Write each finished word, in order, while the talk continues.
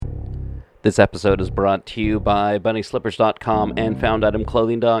This episode is brought to you by BunnySlippers.com and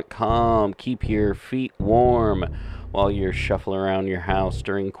FoundItemClothing.com. Keep your feet warm while you're shuffling around your house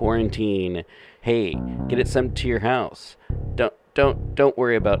during quarantine. Hey, get it sent to your house. Don't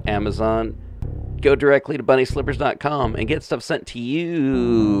worry about Amazon. Go directly to BunnySlippers.com and get stuff sent to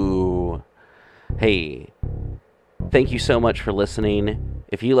you. Hey, thank you so much for listening.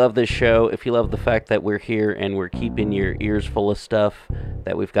 If you love this show, if you love the fact that we're here and we're keeping your ears full of stuff,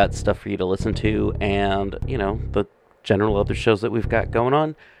 that we've got stuff for you to listen to, and, you know, the general other shows that we've got going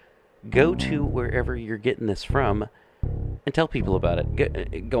on, go to wherever you're getting this from and tell people about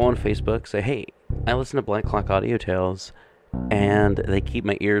it. Go on Facebook, say, hey, I listen to Black Clock Audio Tales, and they keep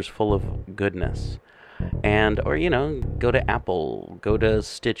my ears full of goodness. Or, you know, go to Apple, go to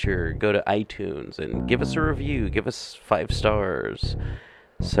Stitcher, go to iTunes, and give us a review, give us 5 stars.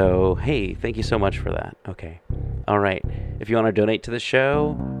 So, hey, thank you so much for that. Okay. All right. If you want to donate to the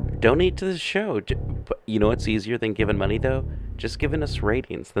show, donate to the show. You know what's easier than giving money, though? Just giving us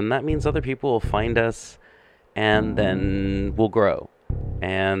ratings. Then that means other people will find us, and then we'll grow.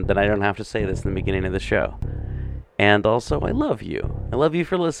 And then I don't have to say this in the beginning of the show. And also, I love you. I love you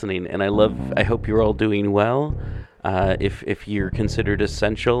for listening, and I hope you're all doing well. If you're considered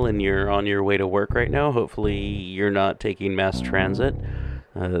essential and you're on your way to work right now, hopefully you're not taking mass transit.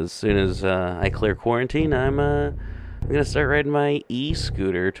 As soon as I clear quarantine, I'm gonna start riding my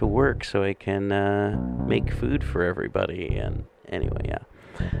e-scooter to work so I can make food for everybody. And anyway, yeah.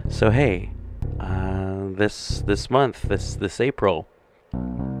 So hey, this month, this April,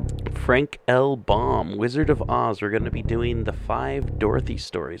 Frank L. Baum, Wizard of Oz, we're going to be doing the 5 Dorothy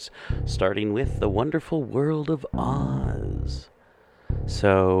stories, starting with The Wonderful World of Oz.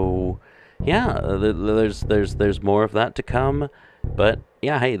 So, yeah, there's more of that to come, but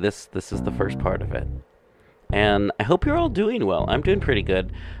yeah, hey, this is the first part of it. And I hope you're all doing well. I'm doing pretty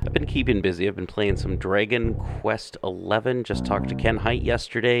good. I've been keeping busy. I've been playing some Dragon Quest XI. Just talked to Ken Hite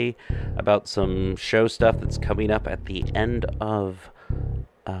yesterday about some show stuff that's coming up at the end of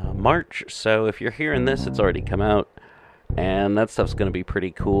March. So if you're hearing this, it's already come out. And that stuff's going to be pretty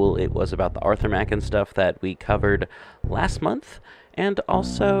cool. It was about the Arthur Machen stuff that we covered last month. And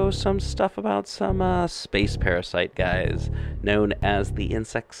also some stuff about some space parasite guys known as the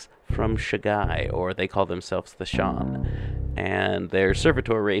insects from Shagai, or they call themselves the Shan. And their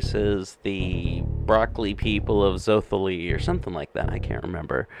servitor races, the broccoli people of Zothali, or something like that. I can't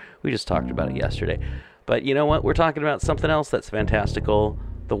remember. We just talked about it yesterday. But you know what? We're talking about something else that's fantastical.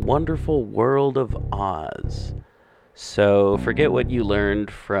 The Wonderful World of Oz. So forget what you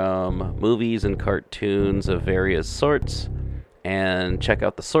learned from movies and cartoons of various sorts, and check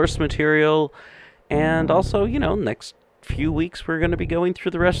out the source material. And also, you know, next few weeks we're going to be going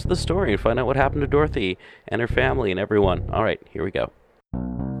through the rest of the story and find out what happened to Dorothy and her family and everyone. All right, here we go.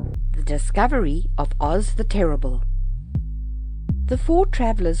 The Discovery of Oz the Terrible. The 4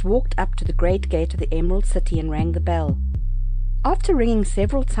 travelers walked up to the great gate of the Emerald City and rang the bell. After ringing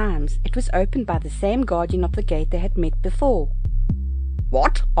several times, it was opened by the same guardian of the gate they had met before.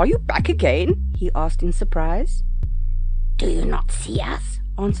 "What, are you back again?" he asked in surprise. "Do you not see us?"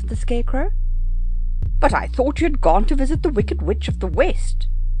 answered the Scarecrow. "But I thought you had gone to visit the Wicked Witch of the West."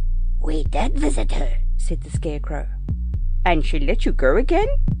 "We did visit her," said the Scarecrow. "And she let you go again?"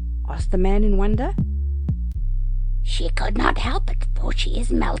 asked the man in wonder. "She could not help it, for she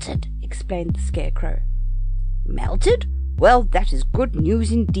is melted," explained the Scarecrow. "Melted? Well, that is good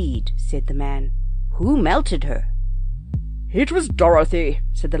news indeed," said the man. "Who melted her?" "It was Dorothy,"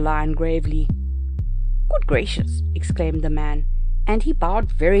 said the Lion gravely. "Good gracious," exclaimed the man, and he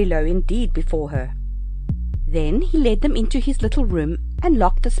bowed very low indeed before her. Then he led them into his little room and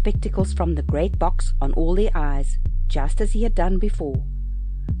locked the spectacles from the great box on all their eyes, just as he had done before.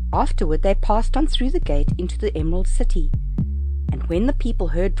 Afterward they passed on through the gate into the Emerald City, and when the people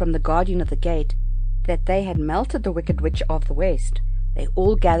heard from the guardian of the gate that they had melted the Wicked Witch of the West, they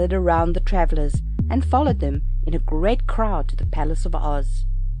all gathered around the travellers and followed them in a great crowd to the Palace of Oz.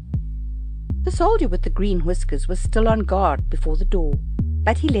 The soldier with the green whiskers was still on guard before the door,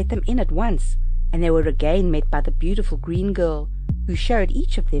 but he let them in at once, and they were again met by the beautiful green girl, who showed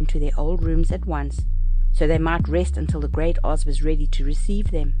each of them to their old rooms at once, so they might rest until the great Oz was ready to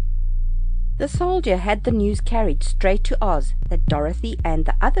receive them. The soldier had the news carried straight to Oz that Dorothy and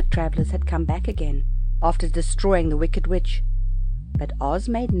the other travellers had come back again, after destroying the Wicked Witch. But Oz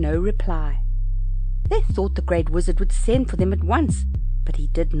made no reply. They thought the great wizard would send for them at once, but he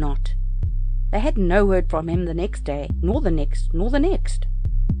did not. They had no word from him the next day, nor the next, nor the next.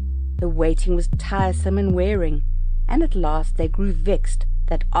 The waiting was tiresome and wearing, and at last they grew vexed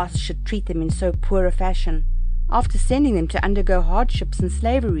that Oz should treat them in so poor a fashion, after sending them to undergo hardships and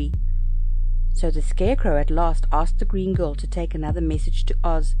slavery. So the Scarecrow at last asked the green girl to take another message to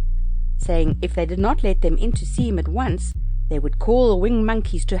Oz, saying if they did not let them in to see him at once, they would call the winged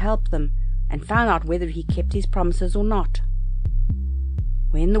monkeys to help them, and find out whether he kept his promises or not.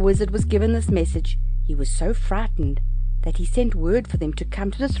 When the wizard was given this message, he was so frightened that he sent word for them to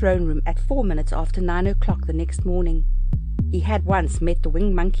come to the throne room at 4 minutes after 9 o'clock the next morning. He had once met the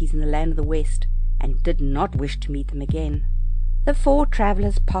winged monkeys in the land of the West, and did not wish to meet them again. The 4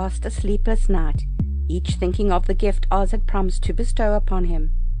 travellers passed a sleepless night, each thinking of the gift Oz had promised to bestow upon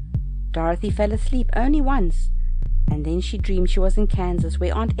him. Dorothy fell asleep only once, and then she dreamed she was in Kansas,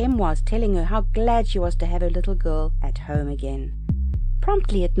 where Aunt Em was telling her how glad she was to have her little girl at home again.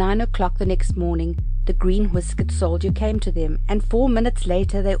 Promptly at 9 o'clock the next morning, the green-whiskered soldier came to them, and 4 minutes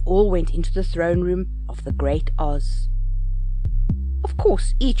later they all went into the throne room of the great Oz. Of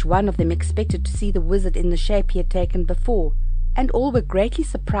course, each one of them expected to see the wizard in the shape he had taken before, and all were greatly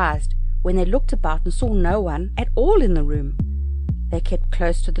surprised when they looked about and saw no one at all in the room. They kept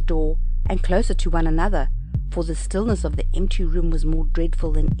close to the door, and closer to one another, for the stillness of the empty room was more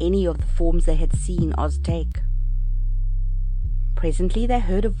dreadful than any of the forms they had seen Oz take. Presently they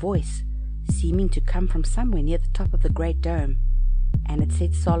heard a voice, seeming to come from somewhere near the top of the great dome, and it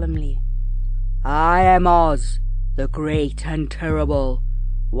said solemnly, "I am Oz, the great and terrible.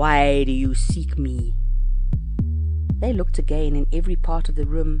 Why do you seek me?" They looked again in every part of the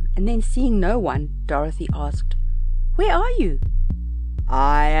room, and then seeing no one, Dorothy asked, "Where are you?"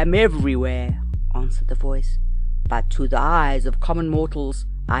 "I am everywhere," answered the voice, "but to the eyes of common mortals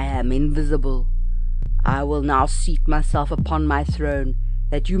I am invisible. I will now seat myself upon my throne,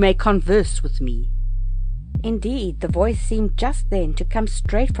 that you may converse with me." Indeed, the voice seemed just then to come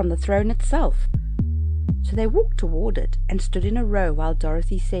straight from the throne itself. So they walked toward it, and stood in a row while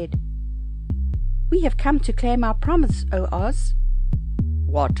Dorothy said, "We have come to claim our promise, O Oz."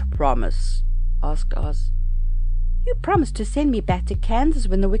 "What promise?" asked Oz. "You promised to send me back to Kansas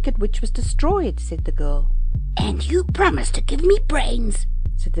when the Wicked Witch was destroyed," said the girl. "And you promised to give me brains,"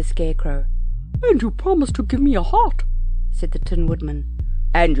 said the Scarecrow. "And you promised to give me a heart," said the Tin Woodman.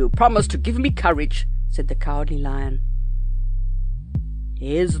 "And you promised to give me courage," said the Cowardly Lion.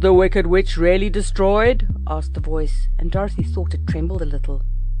 "Is the Wicked Witch really destroyed?" asked the voice, and Dorothy thought it trembled a little.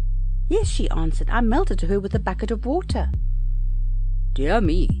 "Yes," she answered, "I melted her with a bucket of water." "Dear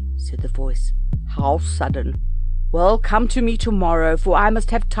me," said the voice, "how sudden. Well, come to me tomorrow, for I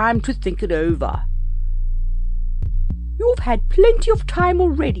must have time to think it over." "You've had plenty of time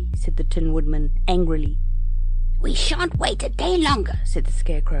already," said the Tin Woodman angrily. "We shan't wait a day longer," said the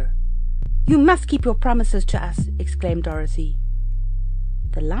Scarecrow. "You must keep your promises to us," exclaimed Dorothy.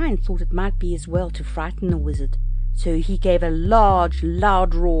 The Lion thought it might be as well to frighten the wizard, so he gave a large,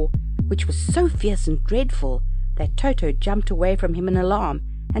 loud roar, which was so fierce and dreadful that Toto jumped away from him in alarm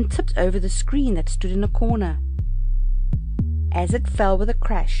and tipped over the screen that stood in a corner. As it fell with a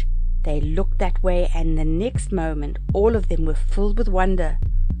crash, they looked that way, and the next moment all of them were filled with wonder,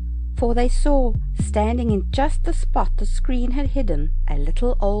 for they saw, standing in just the spot the screen had hidden, a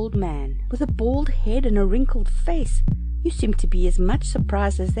little old man with a bald head and a wrinkled face, who seemed to be as much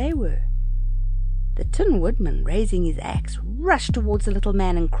surprised as they were. The Tin Woodman, raising his axe, rushed towards the little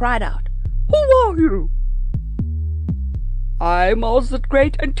man and cried out, "Who are you?" "I'm Oz the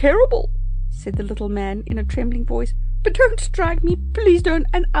Great and Terrible," said the little man in a trembling voice. "But don't strike me, please don't,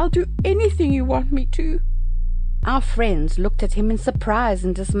 and I'll do anything you want me to." Our friends looked at him in surprise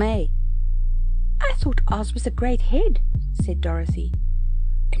and dismay. "I thought Oz was a great head," said Dorothy.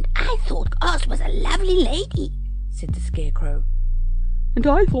 "And I thought Oz was a lovely lady," said the Scarecrow. "And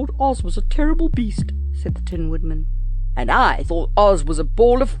I thought Oz was a terrible beast," said the Tin Woodman. "And I thought Oz was a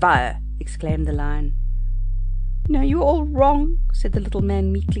ball of fire," exclaimed the Lion. "No, you're all wrong," said the little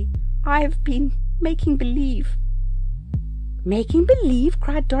man meekly. "I have been making believe." "Making believe?"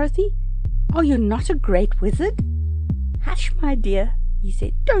 cried Dorothy. "Are you not a great wizard?" "Hush, my dear," he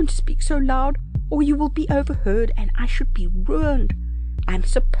said. "Don't speak so loud, or you will be overheard, and I should be ruined. I'm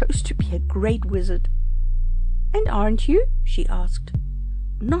supposed to be a great wizard." "And aren't you?" she asked.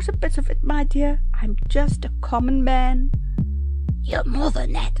 "Not a bit of it, my dear. I'm just a common man." "You're more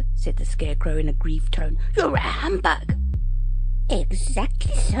than that," said the Scarecrow in a grieved tone. "You're a humbug."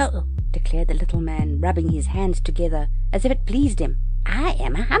 "Exactly so," declared the little man, rubbing his hands together as if it pleased him. "I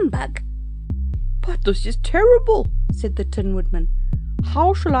am a humbug." "But this is terrible," said the Tin Woodman.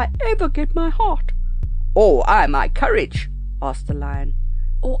 "How shall I ever get my heart?" "Or I my courage?" asked the Lion.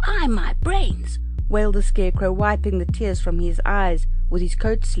 "Or I my brains," wailed the Scarecrow, wiping the tears from his eyes with his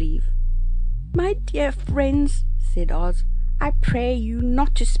coat sleeve. "My dear friends," said Oz, "I pray you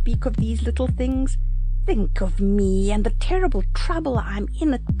not to speak of these little things. Think of me and the terrible trouble I'm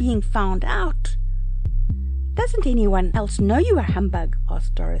in at being found out." "Doesn't anyone else know you are a humbug?"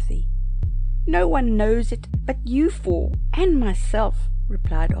 asked Dorothy. "No one knows it but you four and myself,"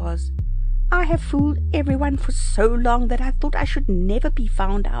 replied Oz. "I have fooled everyone for so long that I thought I should never be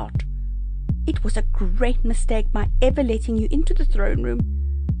found out. It was a great mistake my ever letting you into the throne room.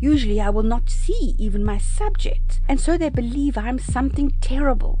 Usually I will not see even my subjects, and so they believe I am something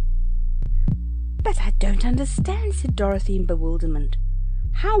terrible." "But I don't understand," said Dorothy in bewilderment.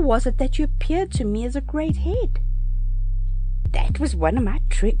 "How was it that you appeared to me as a great head?" "That was one of my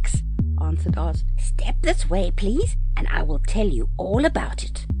tricks," answered Oz. "Step this way, please, and I will tell you all about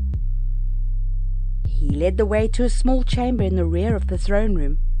it." He led the way to a small chamber in the rear of the throne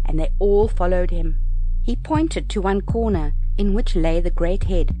room, and they all followed him. He pointed to one corner, in which lay the great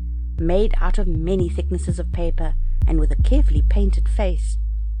head, made out of many thicknesses of paper, and with a carefully painted face.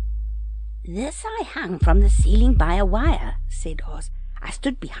 "This I hung from the ceiling by a wire," said Oz. "I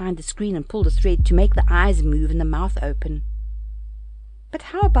stood behind the screen and pulled a thread to make the eyes move and the mouth open." "But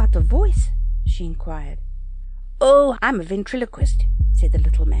how about the voice?" she inquired. "Oh, I'm a ventriloquist," said the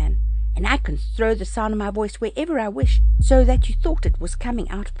little man, "and I can throw the sound of my voice wherever I wish, so that you thought it was coming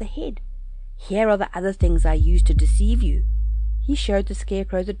out of the head. Here are the other things I used to deceive you." He showed the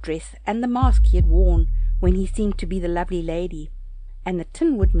Scarecrow the dress and the mask he had worn when he seemed to be the lovely lady, and the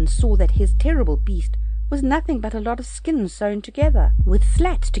Tin Woodman saw that his terrible beast was nothing but a lot of skins sewn together, with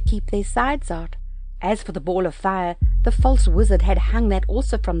slats to keep their sides out. As for the ball of fire, the false wizard had hung that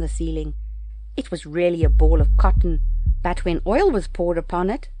also from the ceiling. It was really a ball of cotton, but when oil was poured upon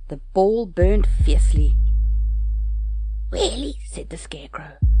it, the ball burned fiercely. "Really," said the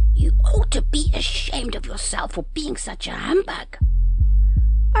Scarecrow, "you ought to be ashamed of yourself for being such a humbug."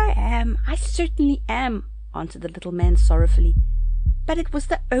 I certainly am," answered the little man sorrowfully. "But it was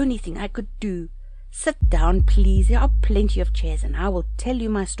the only thing I could do. Sit down, please. There are plenty of chairs, and I will tell you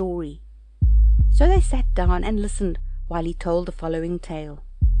my story." So they sat down and listened while he told the following tale.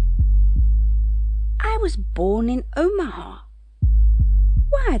 "I was born in Omaha."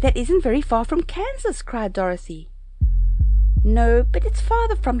 "Why, that isn't very far from Kansas," cried Dorothy. "No, but it's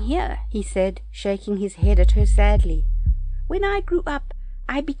farther from here," he said, shaking his head at her sadly. "When I grew up,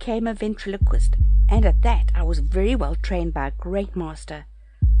 I became a ventriloquist, and at that I was very well trained by a great master.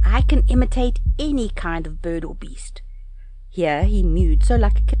 I can imitate any kind of bird or beast." Here he mewed so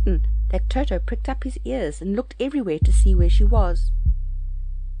like a kitten that Toto pricked up his ears and looked everywhere to see where she was.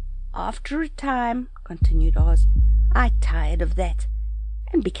 "After a time," continued Oz, "I tired of that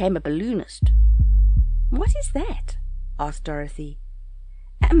and became a balloonist." "What is that?" asked Dorothy.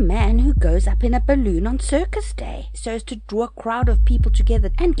 "A man who goes up in a balloon on circus day, so as to draw a crowd of people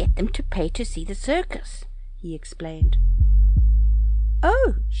together and get them to pay to see the circus," he explained.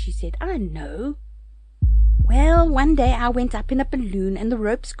 "Oh," she said, "I know." "Well, one day I went up in a balloon and the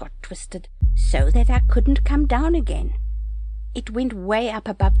ropes got twisted, so that I couldn't come down again. It went way up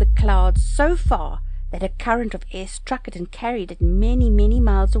above the clouds, so far that a current of air struck it and carried it many, many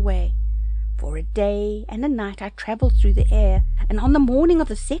miles away. For a day and a night I travelled through the air, and on the morning of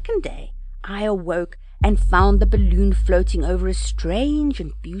the second day I awoke and found the balloon floating over a strange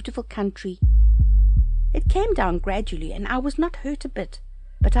and beautiful country. It came down gradually, and I was not hurt a bit,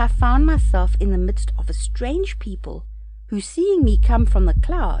 but I found myself in the midst of a strange people, who, seeing me come from the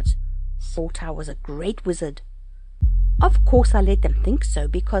clouds, thought I was a great wizard. Of course I let them think so,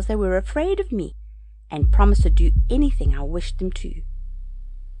 because they were afraid of me, and promised to do anything I wished them to.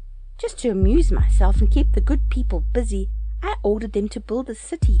 Just to amuse myself and keep the good people busy, I ordered them to build a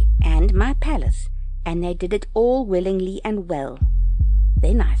city and my palace, and they did it all willingly and well.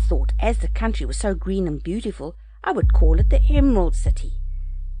 Then I thought, as the country was so green and beautiful, I would call it the Emerald City,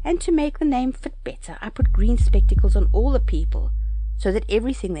 and to make the name fit better, I put green spectacles on all the people, so that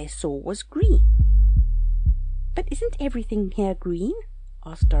everything they saw was green." "But isn't everything here green?"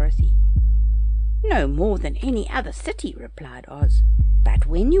 asked Dorothy. "No more than any other city," replied Oz. "But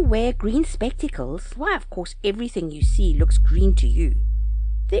when you wear green spectacles, why, of course, everything you see looks green to you.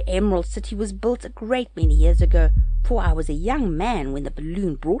 The Emerald City was built a great many years ago, for I was a young man when the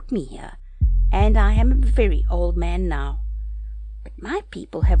balloon brought me here, and I am a very old man now. But my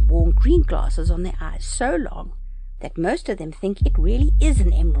people have worn green glasses on their eyes so long that most of them think it really is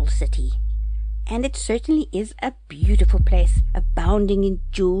an Emerald City. And it certainly is a beautiful place, abounding in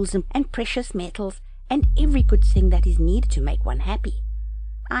jewels and precious metals, and every good thing that is needed to make one happy.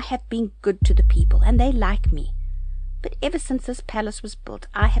 I have been good to the people, and they like me. But ever since this palace was built,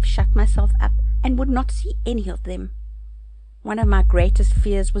 I have shut myself up, and would not see any of them. One of my greatest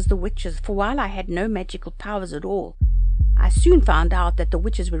fears was the witches, for while I had no magical powers at all, I soon found out that the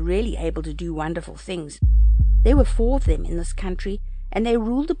witches were really able to do wonderful things. There were 4 of them in this country, and they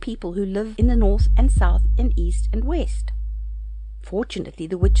ruled the people who live in the north and south and east and west. Fortunately,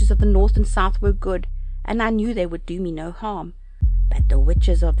 the witches of the north and south were good, and I knew they would do me no harm. But the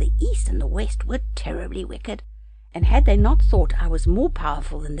witches of the east and the west were terribly wicked, and had they not thought I was more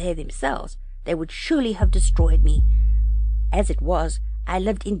powerful than they themselves, they would surely have destroyed me. As it was, I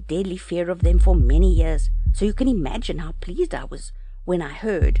lived in deadly fear of them for many years, so you can imagine how pleased I was when I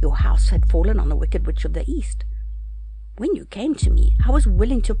heard your house had fallen on the wicked witch of the east. When you came to me, I was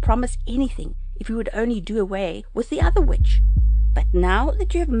willing to promise anything if you would only do away with the other witch. But now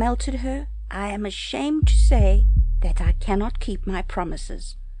that you have melted her, I am ashamed to say that I cannot keep my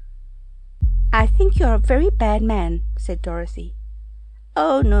promises." "I think you are a very bad man," said Dorothy.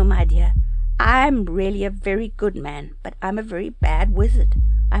 "Oh, no, my dear. I'm really a very good man, but I'm a very bad wizard,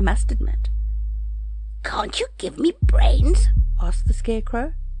 I must admit." "Can't you give me brains?" asked the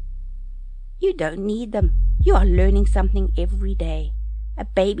Scarecrow. "You don't need them. You are learning something every day. A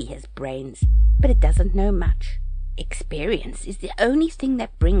baby has brains, but it doesn't know much. Experience is the only thing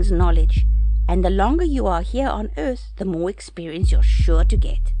that brings knowledge, and the longer you are here on earth, the more experience you're sure to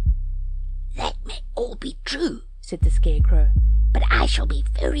get." "That may all be true," said the Scarecrow, "but I shall be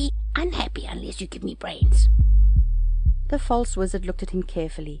very unhappy unless you give me brains." The false wizard looked at him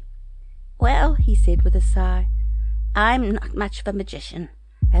carefully. "Well," he said with a sigh, "I'm not much of a magician,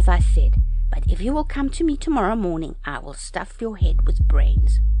 as I said, but if you will come to me tomorrow morning, I will stuff your head with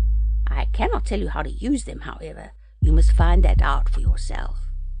brains. I cannot tell you how to use them, however. You must find that out for yourself."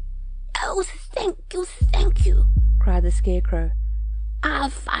 "Oh, thank you," cried the Scarecrow. "I'll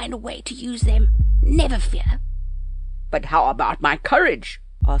find a way to use them, never fear." "But how about my courage?"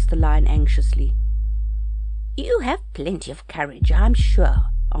 asked the Lion anxiously. "You have plenty of courage, I'm sure,"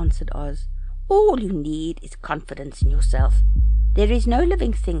 answered Oz. "All you need is confidence in yourself. There is no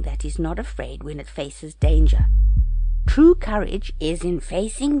living thing that is not afraid when it faces danger. True courage is in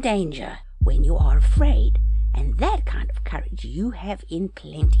facing danger when you are afraid, and that kind of courage you have in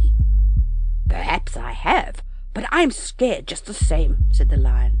plenty." "Perhaps I have, but I'm scared just the same," said the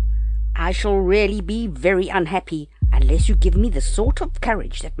Lion. "I shall really be very unhappy unless you give me the sort of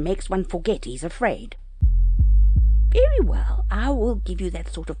courage that makes one forget he's afraid." "Very well, I will give you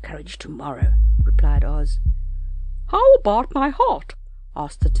that sort of courage tomorrow," replied Oz. "How about my heart?"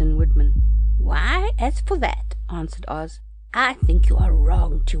 asked the Tin Woodman. "Why, as for that," answered Oz, "I think you are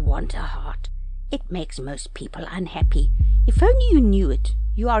wrong to want a heart. It makes most people unhappy. If only you knew it,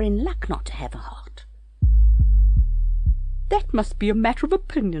 you are in luck not to have a heart." "That must be a matter of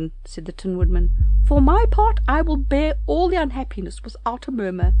opinion," said the Tin Woodman. "For my part, I will bear all the unhappiness without a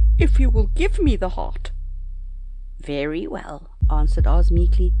murmur, if you will give me the heart." "Very well," answered Oz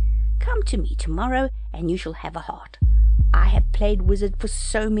meekly. "Come to me tomorrow, and you shall have a heart. I have played wizard for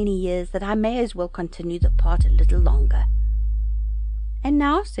so many years that I may as well continue the part a little longer." "And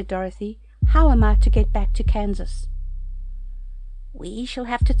now," said Dorothy, "how am I to get back to Kansas?" "We shall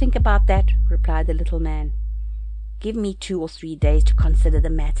have to think about that," replied the little man. "Give me 2 or 3 days to consider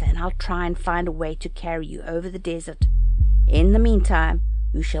the matter, and I'll try and find a way to carry you over the desert. In the meantime,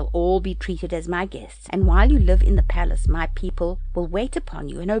 you shall all be treated as my guests, and while you live in the palace, my people will wait upon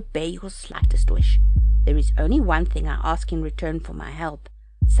you and obey your slightest wish. There is only one thing I ask in return for my help,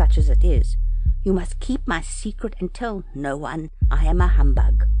 such as it is. You must keep my secret and tell no one I am a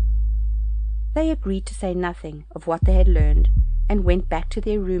humbug." They agreed to say nothing of what they had learned, and went back to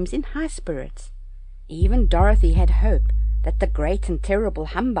their rooms in high spirits. Even Dorothy had hope that the great and terrible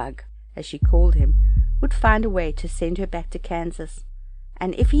humbug, as she called him, would find a way to send her back to Kansas,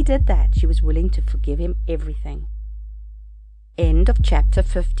 and if he did that, she was willing to forgive him everything. End of chapter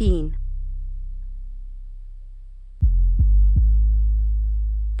 15.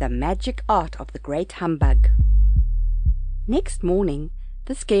 The Magic Art of the Great Humbug. Next morning,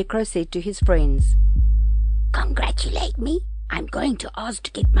 the Scarecrow said to his friends, "Congratulate me. I'm going to Oz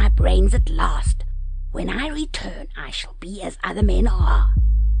to get my brains at last. When I return, I shall be as other men are."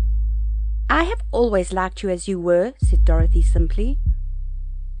 "I have always liked you as you were," said Dorothy simply.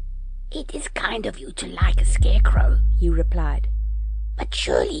 "It is kind of you to like a Scarecrow," he replied. "But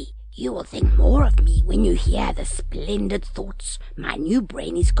surely you will think more of me when you hear the splendid thoughts my new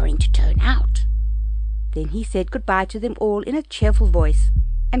brain is going to turn out." Then he said goodbye to them all in a cheerful voice,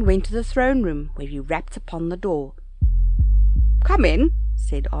 and went to the throne room, where he rapped upon the door. "Come in,"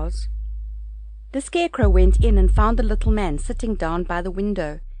 said Oz. The Scarecrow went in and found the little man sitting down by the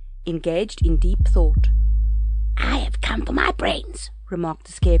window, engaged in deep thought. "I have come for my brains," remarked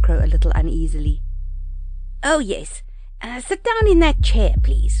the Scarecrow a little uneasily. "Oh, yes. Sit down in that chair,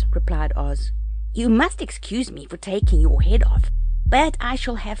 please," replied Oz. You must excuse me for taking your head off, but I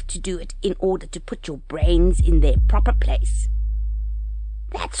shall have to do it in order to put your brains in their proper place."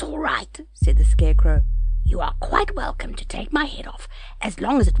 "That's all right," said the Scarecrow. "You are quite welcome to take my head off, as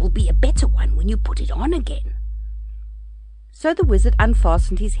long as it will be a better one when you put it on again." So the wizard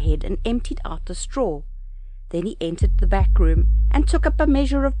unfastened his head and emptied out the straw. Then he entered the back room and took up a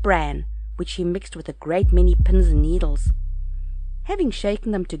measure of bran, which he mixed with a great many pins and needles. Having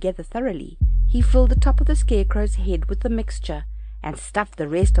shaken them together thoroughly, he filled the top of the Scarecrow's head with the mixture, and stuffed the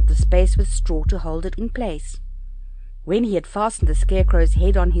rest of the space with straw to hold it in place. When he had fastened the Scarecrow's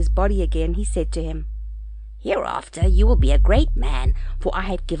head on his body again, he said to him, "Hereafter you will be a great man, for I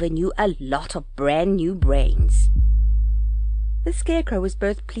have given you a lot of brand new brains." The Scarecrow was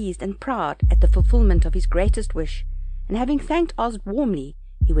both pleased and proud at the fulfillment of his greatest wish, and having thanked Oz warmly,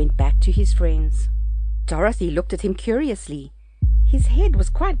 he went back to his friends. Dorothy looked at him curiously. His head was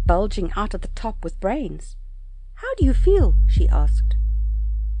quite bulging out at the top with brains. "How do you feel?" she asked.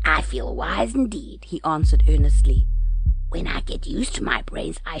 "I feel wise indeed," he answered earnestly. "When I get used to my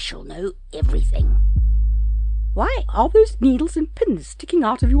brains, I shall know everything." "Why are those needles and pins sticking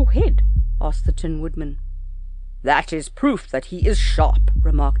out of your head?" asked the Tin Woodman. "That is proof that he is sharp,"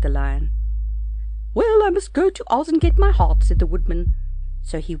 remarked the Lion. "Well, I must go to Oz and get my heart," said the Woodman.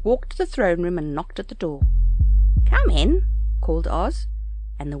 So he walked to the throne room and knocked at the door. "Come in," called Oz,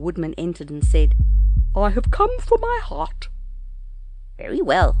 and the Woodman entered and said, "I have come for my heart." "Very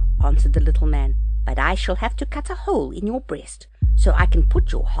well," answered the little man, "but I shall have to cut a hole in your breast, so I can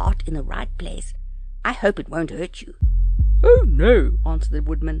put your heart in the right place. I hope it won't hurt you." "Oh, no," answered the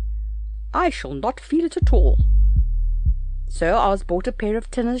Woodman. "I shall not feel it at all." So Oz bought a pair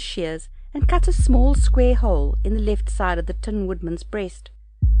of tinner's shears and cut a small square hole in the left side of the Tin Woodman's breast.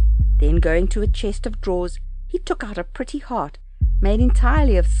 Then going to a chest of drawers, he took out a pretty heart, made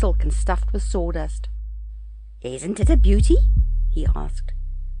entirely of silk and stuffed with sawdust. "Isn't it a beauty?" he asked.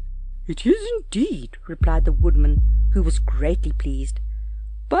 "It is indeed," replied the Woodman, who was greatly pleased.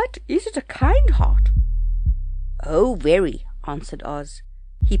 "But is it a kind heart?" "Oh, very," answered Oz.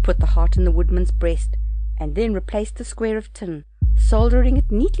 He put the heart in the Woodman's breast, and then replaced the square of tin, soldering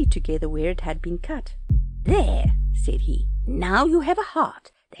it neatly together where it had been cut. "There," said he, "now you have a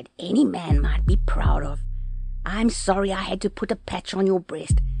heart that any man might be proud of. I'm sorry I had to put a patch on your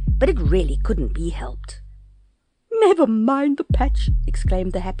breast, but it really couldn't be helped." "Never mind the patch,"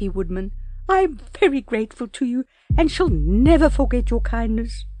 exclaimed the happy Woodman. "I am very grateful to you, and shall never forget your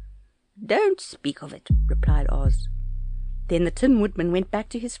kindness." "Don't speak of it," replied Oz. Then the Tin Woodman went back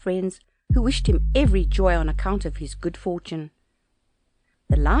to his friends, who wished him every joy on account of his good fortune.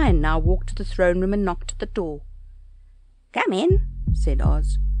 The Lion now walked to the throne room and knocked at the door. "Come in," said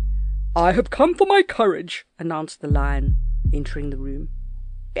Oz. "I have come for my courage," announced the Lion, entering the room.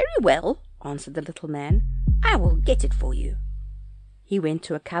 "Very well," answered the little man. "I will get it for you." He went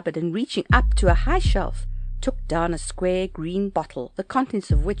to a cupboard and, reaching up to a high shelf, took down a square green bottle, the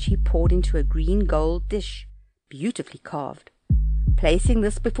contents of which he poured into a green gold dish, beautifully carved. Placing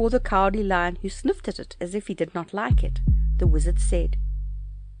this before the Cowardly Lion, who sniffed at it as if he did not like it, the wizard said,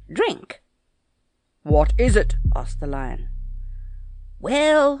 "Drink." "What is it?" asked the Lion.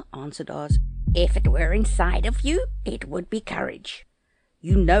 "Well," answered Oz, "if it were inside of you, it would be courage.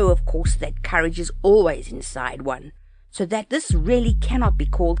 You know, of course, that courage is always inside one, so that this really cannot be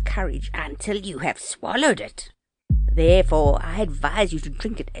called courage until you have swallowed it. Therefore, I advise you to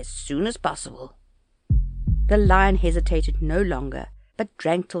drink it as soon as possible." The Lion hesitated no longer, but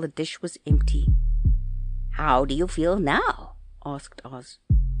drank till the dish was empty. "How do you feel now?" asked Oz.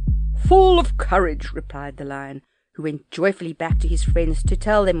 "Full of courage," replied the Lion, who went joyfully back to his friends to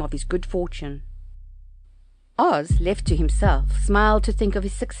tell them of his good fortune. Oz, left to himself, smiled to think of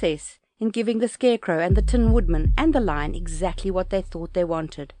his success in giving the Scarecrow and the Tin Woodman and the Lion exactly what they thought they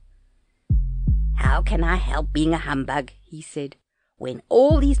wanted. "How can I help being a humbug," he said, "when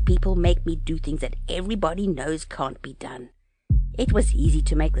all these people make me do things that everybody knows can't be done? It was easy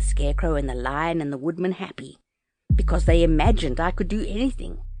to make the Scarecrow and the Lion and the Woodman happy, because they imagined I could do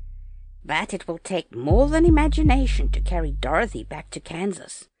anything. But it will take more than imagination to carry Dorothy back to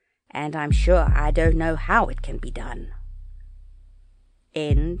Kansas, and I'm sure I don't know how it can be done."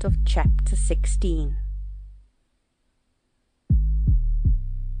 End of chapter 16.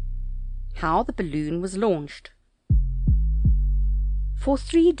 How the balloon was launched. For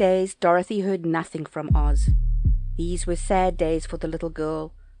 3 days Dorothy heard nothing from Oz. These were sad days for the little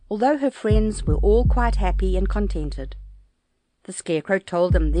girl, although her friends were all quite happy and contented. The Scarecrow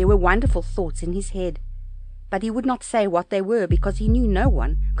told them there were wonderful thoughts in his head, but he would not say what they were because he knew no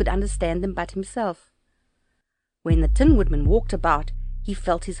one could understand them but himself. When the Tin Woodman walked about, he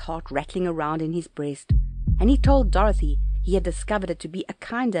felt his heart rattling around in his breast, and he told Dorothy he had discovered it to be a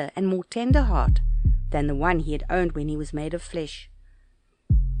kinder and more tender heart than the one he had owned when he was made of flesh.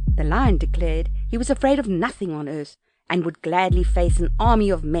 The lion declared he was afraid of nothing on earth, and would gladly face an army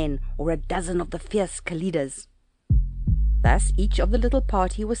of men or a dozen of the fierce Kalidas. Thus each of the little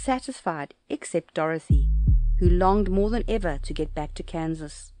party was satisfied, except Dorothy, who longed more than ever to get back to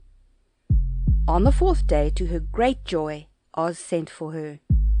Kansas. On the 4th day, to her great joy, Oz sent for her,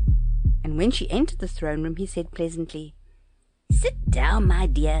 and when she entered the throne room, he said pleasantly, "Sit down, my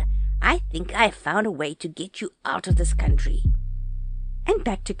dear. I think I have found a way to get you out of this country." "And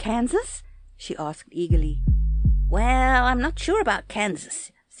back to Kansas?" she asked eagerly. "Well, I'm not sure about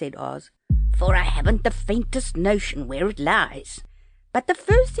Kansas," said Oz, "for I haven't the faintest notion where it lies. But the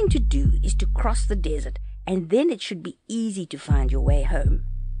first thing to do is to cross the desert, and then it should be easy to find your way home."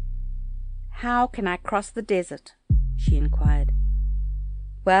 "How can I cross the desert?" she inquired.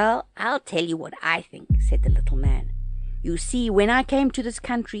 "Well, I'll tell you what I think," said the little man. "You see, when I came to this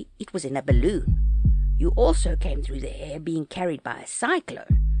country, it was in a balloon. You also came through the air, being carried by a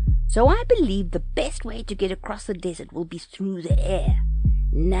cyclone. So I believe the best way to get across the desert will be through the air.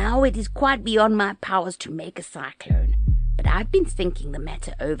 Now it is quite beyond my powers to make a cyclone, but I've been thinking the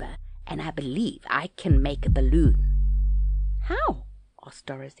matter over, and I believe I can make a balloon." "How?" asked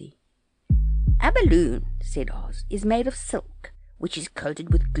Dorothy. "A balloon," said Oz, "is made of silk, which is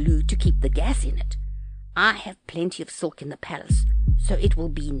coated with glue to keep the gas in it. I have plenty of silk in the palace, so it will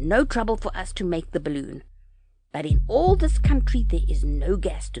be no trouble for us to make the balloon. But in all this country there is no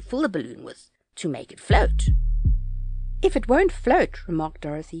gas to fill the balloon with, to make it float." "If it won't float," remarked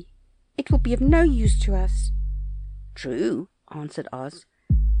Dorothy, "it will be of no use to us." "True," answered Oz,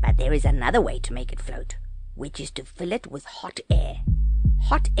 "but there is another way to make it float, which is to fill it with hot air.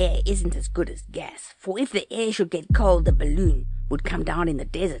 Hot air isn't as good as gas, for if the air should get cold, the balloon would come down in the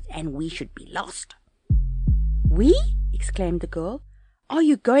desert, and we should be lost." "We?" exclaimed the girl. "Are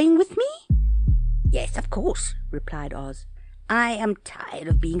you going with me?" "Yes, of course," replied Oz. "I am tired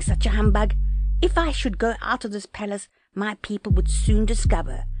of being such a humbug. If I should go out of this palace, my people would soon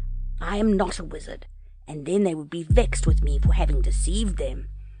discover I am not a wizard, and then they would be vexed with me for having deceived them.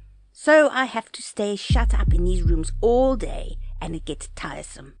 So I have to stay shut up in these rooms all day, and it gets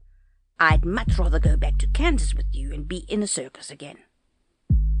tiresome. I'd much rather go back to Kansas with you and be in a circus again."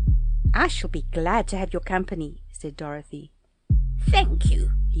 "I shall be glad to have your company," said Dorothy. "Thank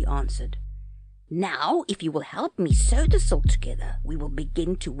you," he answered. "Now, if you will help me sew the silk together, we will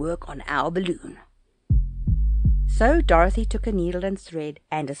begin to work on our balloon." So Dorothy took a needle and thread,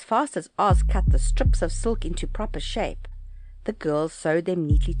 and as fast as Oz cut the strips of silk into proper shape, the girls sewed them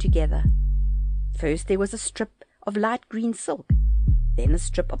neatly together. First there was a strip of light green silk, then a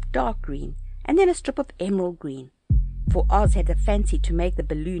strip of dark green, and then a strip of emerald green, for Oz had a fancy to make the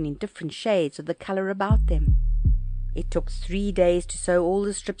balloon in different shades of the color about them. It took 3 days to sew all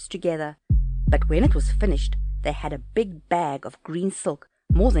the strips together, but when it was finished, they had a big bag of green silk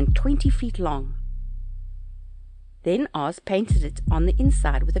more than 20 feet long. Then Oz painted it on the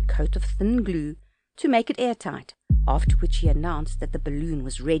inside with a coat of thin glue to make it airtight, after which he announced that the balloon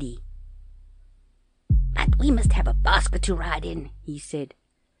was ready. "But we must have a basket to ride in," he said.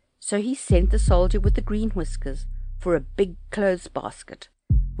 So he sent the soldier with the green whiskers for a big clothes basket,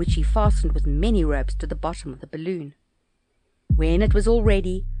 which he fastened with many ropes to the bottom of the balloon. When it was all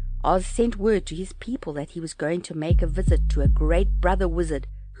ready, Oz sent word to his people that he was going to make a visit to a great brother wizard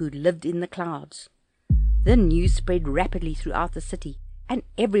who lived in the clouds. The news spread rapidly throughout the city, and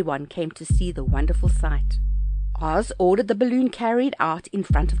everyone came to see the wonderful sight. Oz ordered the balloon carried out in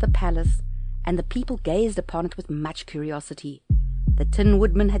front of the palace, and the people gazed upon it with much curiosity. The Tin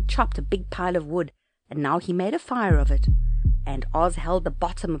Woodman had chopped a big pile of wood, and now he made a fire of it, and Oz held the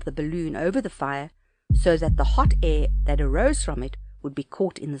bottom of the balloon over the fire, so that the hot air that arose from it would be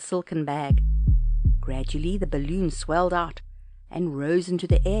caught in the silken bag. Gradually the balloon swelled out and rose into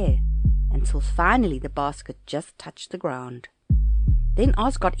the air, until finally the basket just touched the ground. Then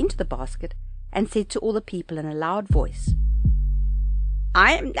Oz got into the basket and said to all the people in a loud voice,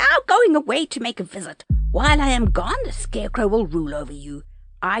 "I am now going away to make a visit. While I am gone, the Scarecrow will rule over you.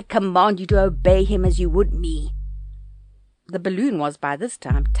 I command you to obey him as you would me." The balloon was by this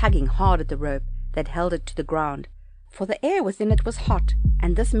time tugging hard at the rope that held it to the ground, for the air within it was hot,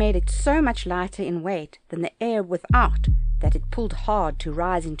 and this made it so much lighter in weight than the air without that it pulled hard to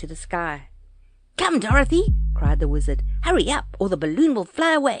rise into the sky. "Come, Dorothy," cried the wizard. "Hurry up, or the balloon will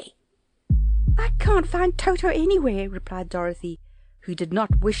fly away." "I can't find Toto anywhere," replied Dorothy, who did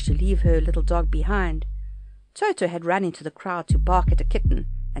not wish to leave her little dog behind. Toto had run into the crowd to bark at a kitten,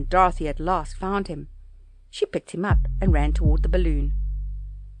 and Dorothy at last found him. She picked him up and ran toward the balloon.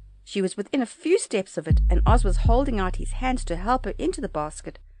 She was within a few steps of it, and Oz was holding out his hands to help her into the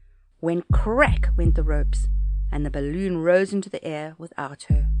basket, when crack went the ropes, and the balloon rose into the air without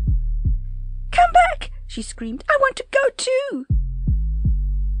her. "Come back!" she screamed. "I want to go too!"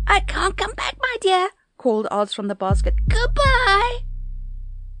 "I can't come back, my dear," called Oz from the basket. "Goodbye!"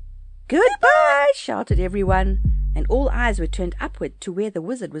 "Goodbye!" shouted everyone, and all eyes were turned upward to where the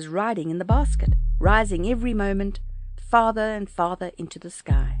wizard was riding in the basket, rising every moment, farther and farther into the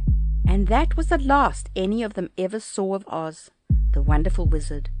sky. And that was the last any of them ever saw of Oz, the wonderful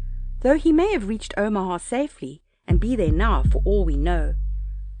wizard, though he may have reached Omaha safely, and be there now for all we know.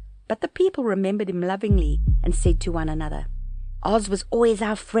 But the people remembered him lovingly, and said to one another, "Oz was always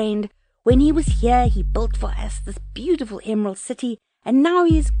our friend. When he was here, he built for us this beautiful Emerald City, and now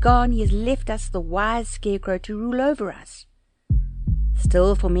he is gone, he has left us the wise Scarecrow to rule over us."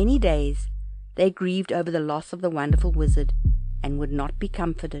 Still, for many days, they grieved over the loss of the wonderful wizard, and would not be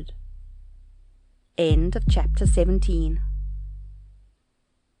comforted. End of chapter 17.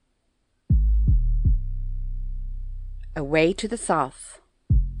 Away to the South.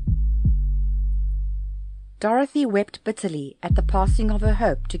 Dorothy wept bitterly at the passing of her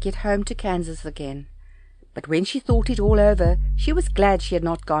hope to get home to Kansas again. But when she thought it all over, she was glad she had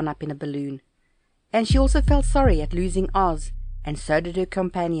not gone up in a balloon. And she also felt sorry at losing Oz, and so did her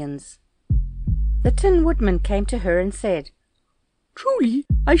companions. The Tin Woodman came to her and said, "Truly,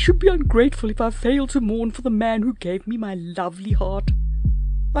 I should be ungrateful if I failed to mourn for the man who gave me my lovely heart.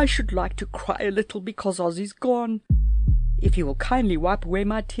 I should like to cry a little because Oz is gone. If you will kindly wipe away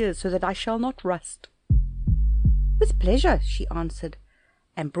my tears so that I shall not rust." "With pleasure," she answered,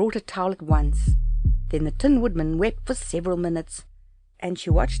 and brought a towel at once. Then the Tin Woodman wept for several minutes, and she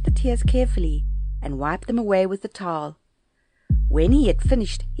watched the tears carefully, and wiped them away with the towel. When he had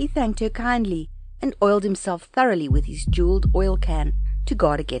finished, he thanked her kindly, and oiled himself thoroughly with his jewelled oil can to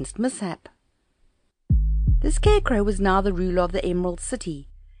guard against mishap. The Scarecrow was now the ruler of the Emerald City,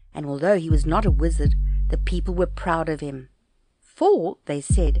 and although he was not a wizard, the people were proud of him. For, they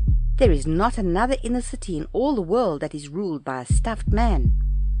said, there is not another inner city in all the world that is ruled by a stuffed man.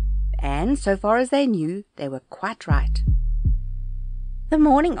 And, so far as they knew, they were quite right. The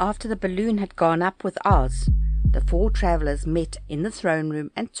morning after the balloon had gone up with Oz, the four travellers met in the throne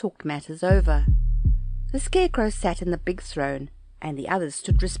room and talked matters over. The Scarecrow sat in the big throne, and the others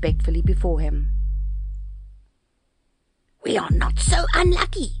stood respectfully before him. "We are not so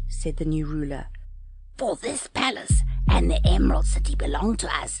unlucky," said the new ruler, "for this palace and the Emerald City belong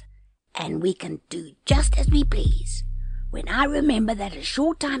to us, and we can do just as we please. When I remember that a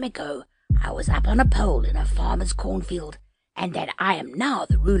short time ago I was up on a pole in a farmer's cornfield, and that I am now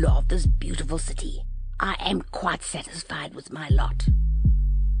the ruler of this beautiful city, I am quite satisfied with my lot."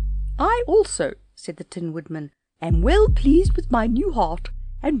 "I also," said the Tin Woodman, "am well pleased with my new heart,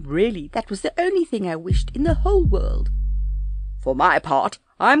 and really that was the only thing I wished in the whole world. For my part,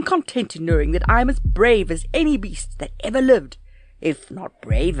 I am content in knowing that I am as brave as any beast that ever lived, if not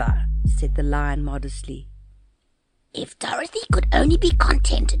braver," said the Lion modestly. "If Dorothy could only be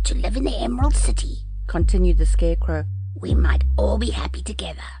contented to live in the Emerald City," continued the Scarecrow, "we might all be happy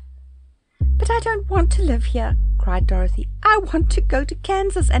together." "But I don't want to live here," cried Dorothy. "I want to go to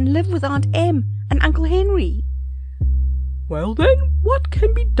Kansas and live with Aunt Em and Uncle Henry." "Well then, what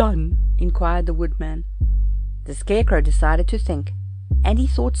can be done?" inquired the Woodman. The Scarecrow decided to think, and he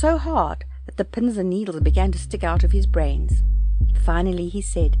thought so hard that the pins and needles began to stick out of his brains. Finally he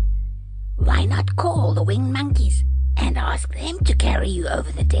said, "Why not call the winged monkeys and ask them to carry you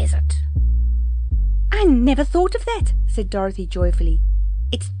over the desert?" "I never thought of that," said Dorothy joyfully.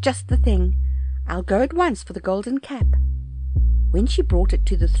 "It's just the thing. I'll go at once for the golden cap." When she brought it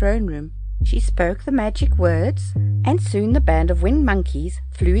to the throne room, she spoke the magic words, and soon the band of winged monkeys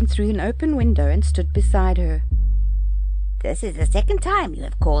flew in through an open window and stood beside her. "This is the second time you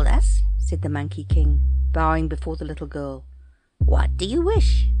have called us," said the Monkey King, bowing before the little girl. "What do you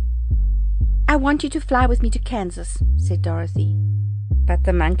wish?" "I want you to fly with me to Kansas," said Dorothy. But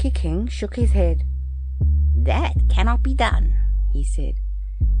the Monkey King shook his head. "That cannot be done," he said.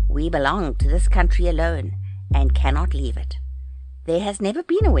 "We belong to this country alone, and cannot leave it. There has never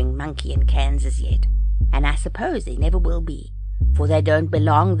been a winged monkey in Kansas yet, and I suppose there never will be, for they don't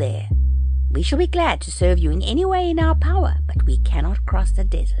belong there. We shall be glad to serve you in any way in our power, but we cannot cross the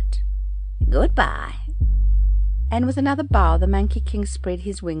desert. Goodbye." And with another bow the Monkey King spread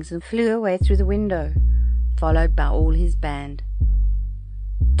his wings and flew away through the window, followed by all his band.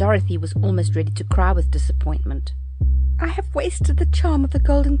 Dorothy was almost ready to cry with disappointment. "I have wasted the charm of the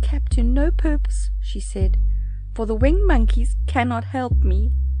golden cap to no purpose," she said, "for the winged monkeys cannot help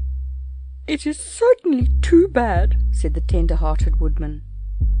me." "It is certainly too bad," said the tender-hearted Woodman.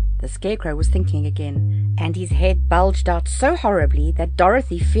 The Scarecrow was thinking again, and his head bulged out so horribly that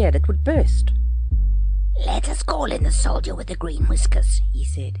Dorothy feared it would burst. "Let us call in the soldier with the green whiskers," he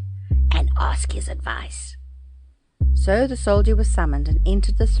said, "and ask his advice." So the soldier was summoned and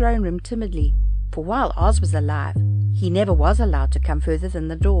entered the throne room timidly, for while Oz was alive, he never was allowed to come further than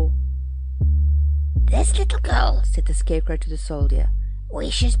the door. "This little girl," said the Scarecrow to the soldier,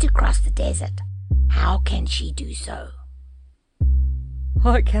 "wishes to cross the desert. How can she do so?"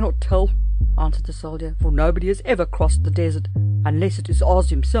 "I cannot tell," answered the soldier, "for nobody has ever crossed the desert, unless it is Oz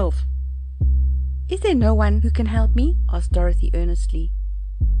himself." "Is there no one who can help me?" asked Dorothy earnestly.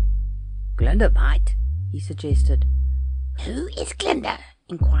 "Glinda might," he suggested. "Who is Glinda?"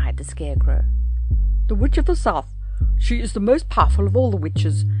 inquired the Scarecrow. "The Witch of the South. She is the most powerful of all the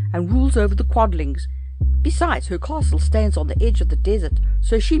witches, and rules over the Quadlings. Besides, her castle stands on the edge of the desert,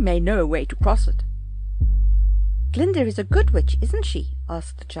 so she may know a way to cross it." "Glinda is a good witch, isn't she?"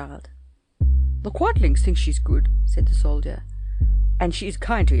 asked the child. "The Quadlings think she's good," said the soldier, "and she is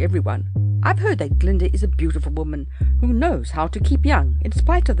kind to everyone. I've heard that Glinda is a beautiful woman who knows how to keep young, in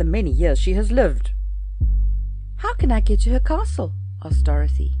spite of the many years she has lived." "How can I get to her castle?" asked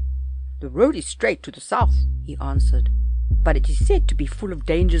Dorothy. "The road is straight to the south," he answered, "but it is said to be full of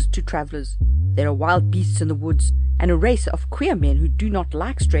dangers to travellers. There are wild beasts in the woods, and a race of queer men who do not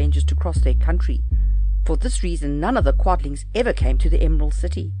like strangers to cross their country. For this reason none of the Quadlings ever came to the Emerald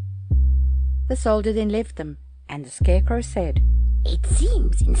City." The soldier then left them, and the Scarecrow said, "It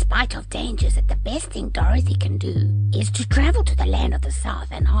seems, in spite of dangers, that the best thing Dorothy can do is to travel to the land of the South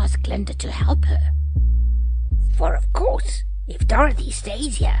and ask Glinda to help her. For, of course, if Dorothy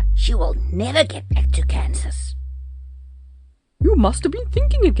stays here, she will never get back to Kansas." "You must have been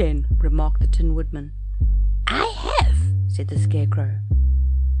thinking again," remarked the Tin Woodman. "I have," said the Scarecrow.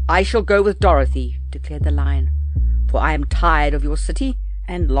 "I shall go with Dorothy," declared the Lion, "for I am tired of your city,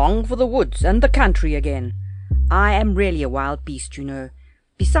 and long for the woods and the country again. I am really a wild beast, you know.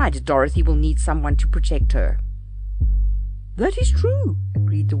 Besides, Dorothy will need someone to protect her." "That is true,"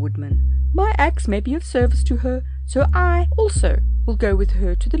 agreed the Woodman. "My axe may be of service to her, so I also will go with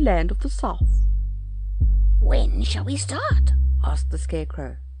her to the land of the South." "When shall we start?" asked the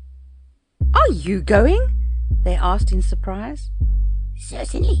Scarecrow. "Are you going?" they asked in surprise.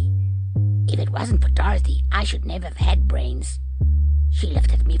 "Certainly. If it wasn't for Dorothy, I should never have had brains. She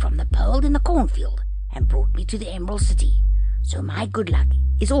lifted me from the pole in the cornfield and brought me to the Emerald City, so my good luck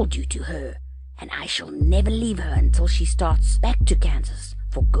is all due to her, and I shall never leave her until she starts back to Kansas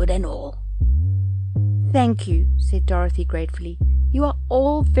for good and all." "Thank you," said Dorothy gratefully. "You are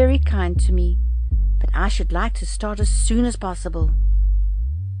all very kind to me, but I should like to start as soon as possible."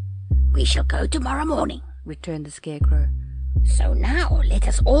 "We shall go tomorrow morning," returned the Scarecrow. "So now let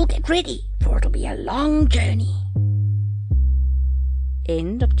us all get ready, for it'll be a long journey."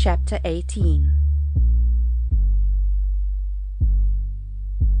 End of chapter 18.